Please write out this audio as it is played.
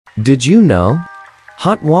Did you know?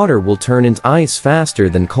 Hot water will turn into ice faster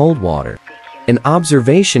than cold water. An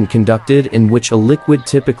observation conducted in which a liquid,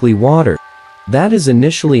 typically water, that is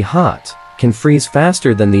initially hot, can freeze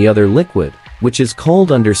faster than the other liquid, which is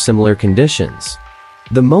cold under similar conditions.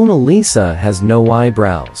 The Mona Lisa has no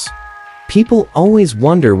eyebrows. People always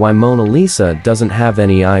wonder why Mona Lisa doesn't have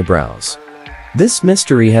any eyebrows. This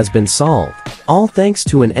mystery has been solved, all thanks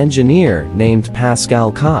to an engineer named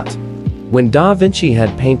Pascal Cotte. When Da Vinci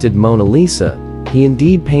had painted Mona Lisa, he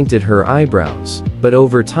indeed painted her eyebrows, but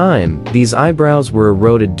over time, these eyebrows were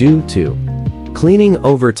eroded due to cleaning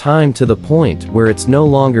over time to the point where it's no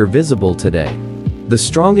longer visible today. The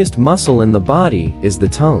strongest muscle in the body is the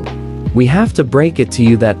tongue. We have to break it to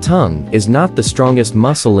you that tongue is not the strongest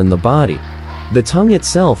muscle in the body. The tongue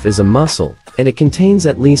itself is a muscle, and it contains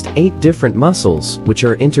at least 8 different muscles which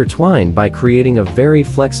are intertwined by creating a very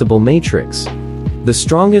flexible matrix. The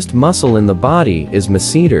strongest muscle in the body is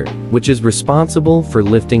masseter, which is responsible for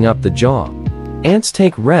lifting up the jaw. Ants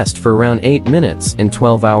take rest for around 8 minutes in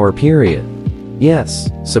 12-hour period.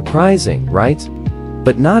 Yes, surprising, right?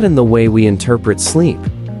 But not in the way we interpret sleep.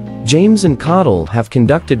 James and Cottle have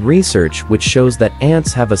conducted research which shows that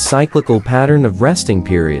ants have a cyclical pattern of resting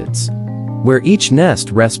periods, where each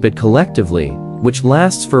nest respite collectively, which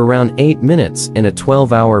lasts for around 8 minutes in a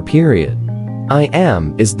 12-hour period. I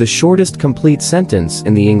am is the shortest complete sentence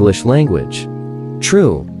in the English language.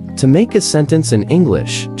 True, to make a sentence in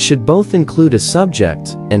English should both include a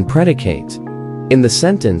subject and predicate. In the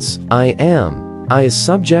sentence, I am, I is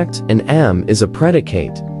subject and am is a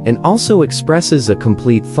predicate, and also expresses a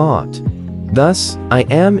complete thought. Thus, I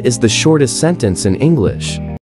am is the shortest sentence in English.